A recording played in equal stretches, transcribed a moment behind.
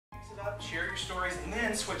share your stories, and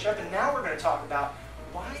then switch up. And now we're going to talk about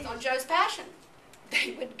why. On Joe's passion,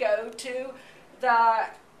 they would go to the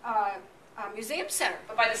museum center.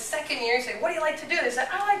 But by the second year, you say, what do you like to do? They say,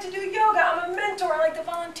 I like to do yoga, I'm a mentor, I like to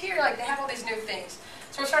volunteer. Like, they have all these new things.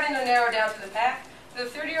 So we're starting to narrow down to the path. The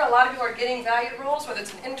third year, a lot of people are getting valued roles, whether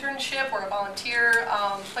it's an internship or a volunteer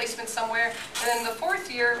placement somewhere. And then the fourth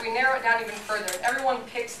year, we narrow it down even further. Everyone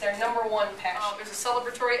picks their #1 passion. There's a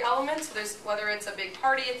celebratory element, so there's, whether it's a big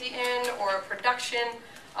party at the end or a production,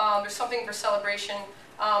 there's something for celebration.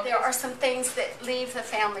 There are some things that leave the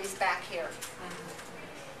families back here.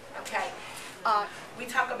 Okay. We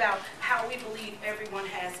talk about how we believe everyone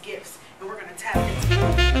has gifts, and we're going to tap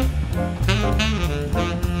into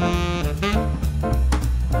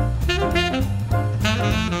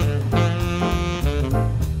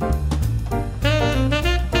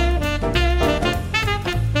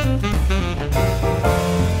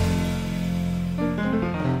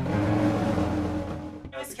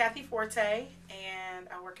Kathy Forte, and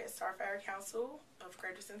I work at StarFire Council of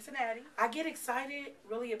Greater Cincinnati. I get excited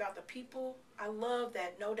really about the people. I love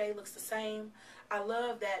that no day looks the same. I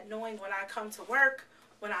love that knowing when I come to work,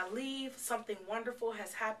 when I leave, something wonderful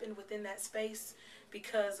has happened within that space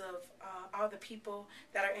because of all the people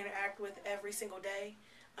that I interact with every single day.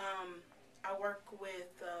 I work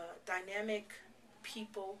with dynamic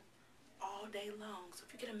people all day long. So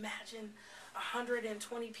if you can imagine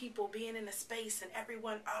 120 people being in a space and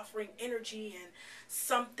everyone offering energy and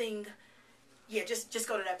something, yeah, just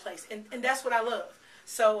go to that place. And that's what I love.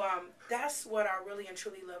 So that's what I really and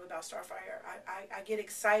truly love about StarFire. I get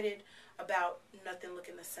excited about nothing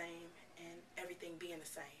looking the same and everything being the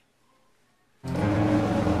same.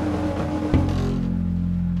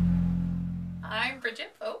 I'm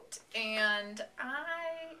Bridget Vogt, and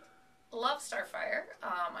I love StarFire.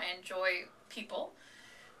 I enjoy people.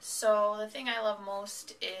 So the thing I love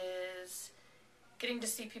most is getting to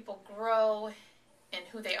see people grow in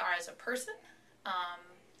who they are as a person,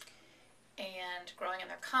 and growing in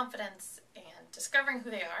their confidence and discovering who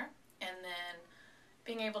they are, and then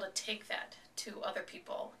being able to take that to other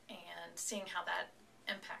people and seeing how that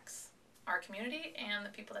impacts our community and the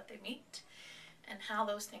people that they meet and how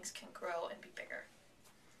those things can grow and be bigger.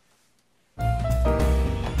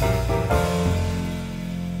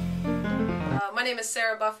 My name is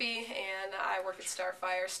Sarah Buffy, and I work at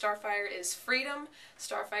StarFire. StarFire is freedom.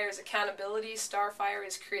 StarFire is accountability. StarFire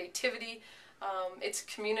is creativity. It's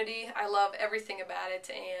community. I love everything about it,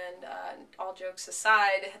 and all jokes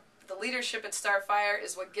aside, the leadership at StarFire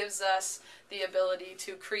is what gives us the ability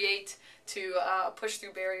to create, to push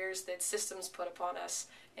through barriers that systems put upon us,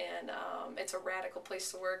 and it's a radical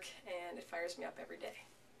place to work, and it fires me up every day.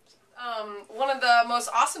 One of the most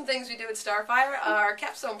awesome things we do at StarFire are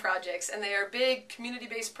capstone projects, and they are big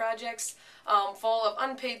community-based projects full of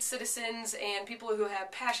unpaid citizens and people who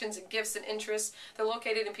have passions and gifts and interests. They're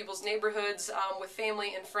located in people's neighborhoods with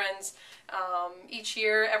family and friends. Each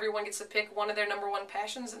year everyone gets to pick one of their #1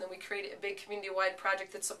 passions, and then we create a big community-wide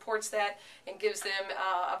project that supports that and gives them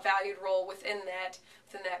a valued role within that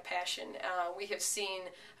passion. We have seen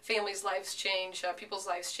families' lives change, people's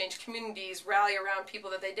lives change, communities rally around people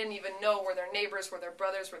that they didn't even know were their neighbors, were their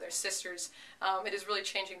brothers, were their sisters. It is really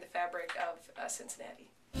changing the fabric of Cincinnati.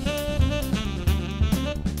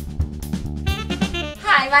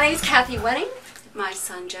 Hi, my name is Kathy Wedding. My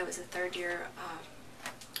son Joe is a third-year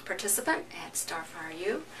participant at StarFire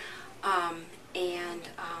U. I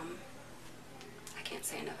can't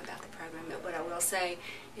say enough about the program, but what I will say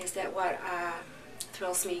is that what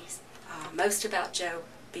thrills me most about Joe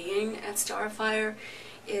being at StarFire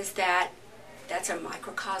is that that's a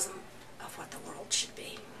microcosm of what the world should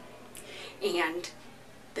be. And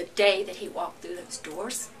the day that he walked through those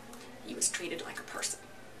doors, he was treated like a person.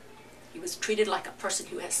 He was treated like a person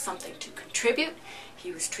who has something to contribute.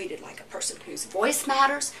 He was treated like a person whose voice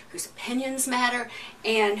matters, whose opinions matter,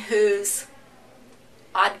 and whose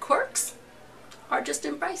odd quirks are just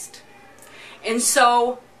embraced. And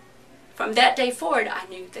so from that day forward, I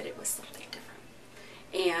knew that it was something different.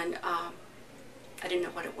 And I didn't know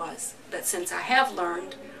what it was. But since I have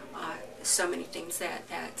learned so many things that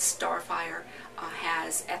StarFire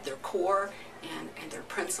has at their core, and their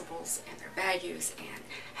principles and their values and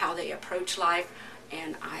how they approach life,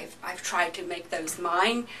 and I've tried to make those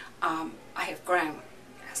mine, I have grown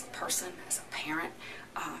as a person, as a parent.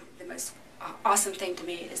 The most awesome thing to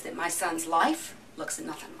me is that my son's life looks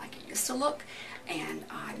nothing like it used to look, and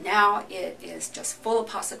now it is just full of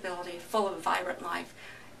possibility, full of vibrant life.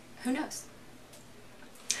 Who knows?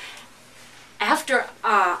 After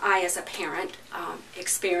I, as a parent,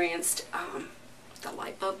 experienced the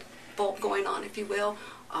light bulb going on, if you will,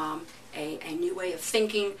 a new way of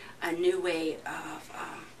thinking, a new way of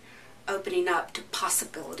opening up to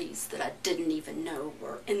possibilities that I didn't even know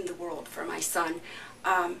were in the world for my son.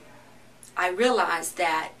 I realized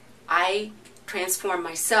that I transformed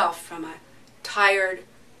myself from a tired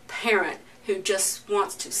parent who just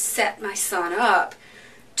wants to set my son up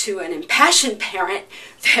to an impassioned parent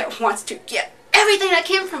that wants to get everything I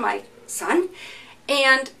can from my son.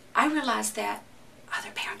 And I realized that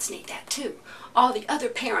other parents need that too. All the other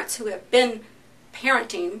parents who have been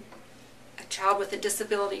parenting a child with a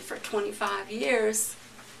disability for 25 years,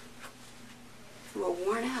 who are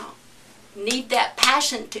worn out, need that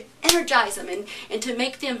passion to energize them and to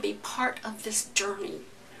make them be part of this journey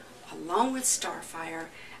along with StarFire.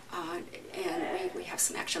 And we have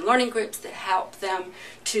some action learning groups that help them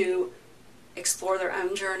to explore their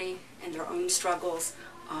own journey and their own struggles,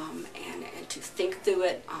 and to think through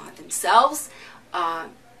it themselves,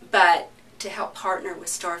 but to help partner with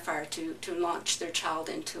StarFire to launch their child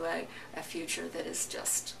into a future that is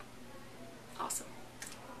just awesome.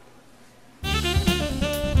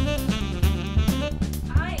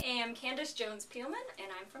 I am Candace Jones-Peelman, and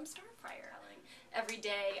I'm from StarFire. Every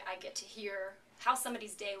day I get to hear how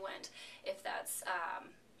somebody's day went, if that's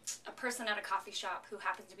a person at a coffee shop who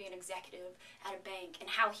happens to be an executive at a bank, and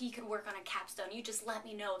how he could work on a capstone. You just let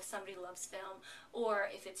me know if somebody loves film. Or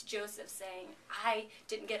if it's Joseph saying, I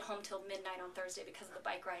didn't get home till midnight on Thursday because of the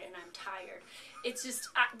bike ride and I'm tired. It's just,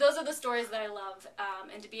 those are the stories that I love,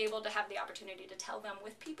 and to be able to have the opportunity to tell them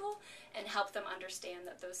with people and help them understand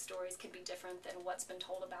that those stories can be different than what's been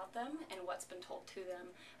told about them and what's been told to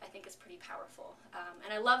them, I think is pretty powerful.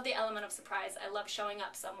 And I love the element of surprise. I love showing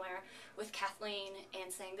up somewhere with Kathleen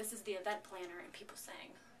and saying, this is the event planner, and people saying,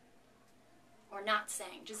 or not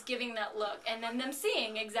saying, just giving that look, and then them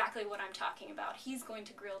seeing exactly what I'm talking about. He's going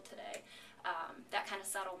to grill today. That kind of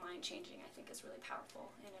subtle mind changing, I think, is really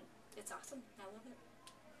powerful, and it's awesome. I love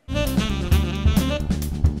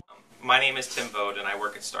it. My name is Tim Bode, and I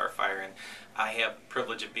work at StarFire, and I have the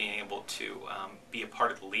privilege of being able to be a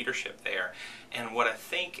part of the leadership there. And what I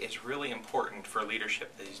think is really important for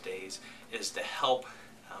leadership these days is to help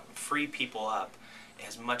free people up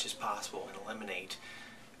as much as possible and eliminate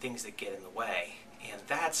things that get in the way. And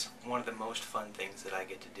that's one of the most fun things that I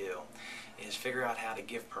get to do, is figure out how to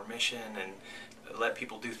give permission and let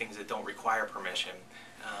people do things that don't require permission.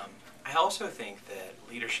 I also think that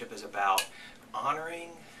leadership is about honoring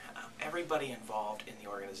everybody involved in the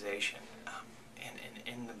organization and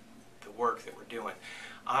in the work that we're doing.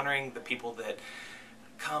 Honoring the people that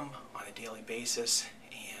come on a daily basis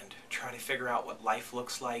and try to figure out what life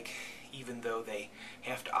looks like, even though they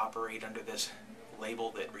have to operate under this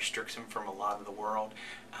label that restricts them from a lot of the world.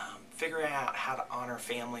 Figuring out how to honor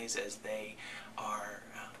families as they are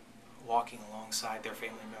walking alongside their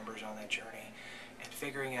family members on that journey, and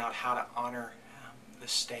figuring out how to honor the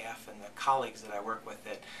staff and the colleagues that I work with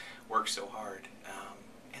that work so hard.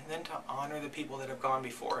 And then to honor the people that have gone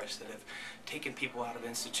before us, that have taken people out of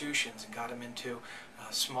institutions and got them into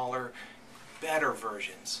smaller, better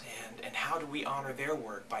versions. And how do we honor their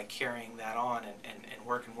work by carrying that on and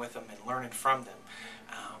working with them and learning from them.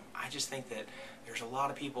 I just think that there's a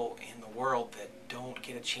lot of people in the world that don't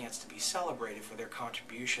get a chance to be celebrated for their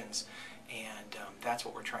contributions, and that's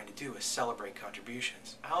what we're trying to do, is celebrate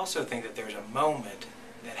contributions. I also think that there's a moment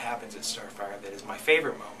that happens at StarFire that is my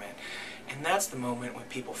favorite moment, and that's the moment when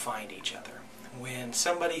people find each other. When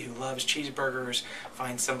somebody who loves cheeseburgers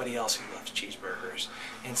finds somebody else who loves cheeseburgers,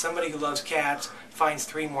 and somebody who loves cats finds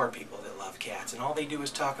 3 more people that love cats, and all they do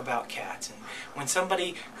is talk about cats. And when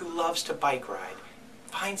somebody who loves to bike ride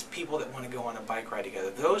finds people that want to go on a bike ride together,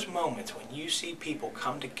 those moments when you see people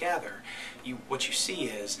come together, what you see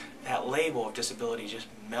is that label of disability just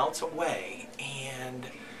melts away, and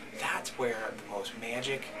that's where the most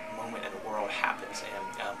magic moment in the world happens.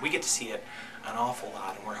 And we get to see it an awful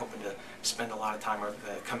lot, and we're hoping to spend a lot of time over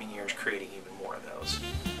the coming years creating even more of those.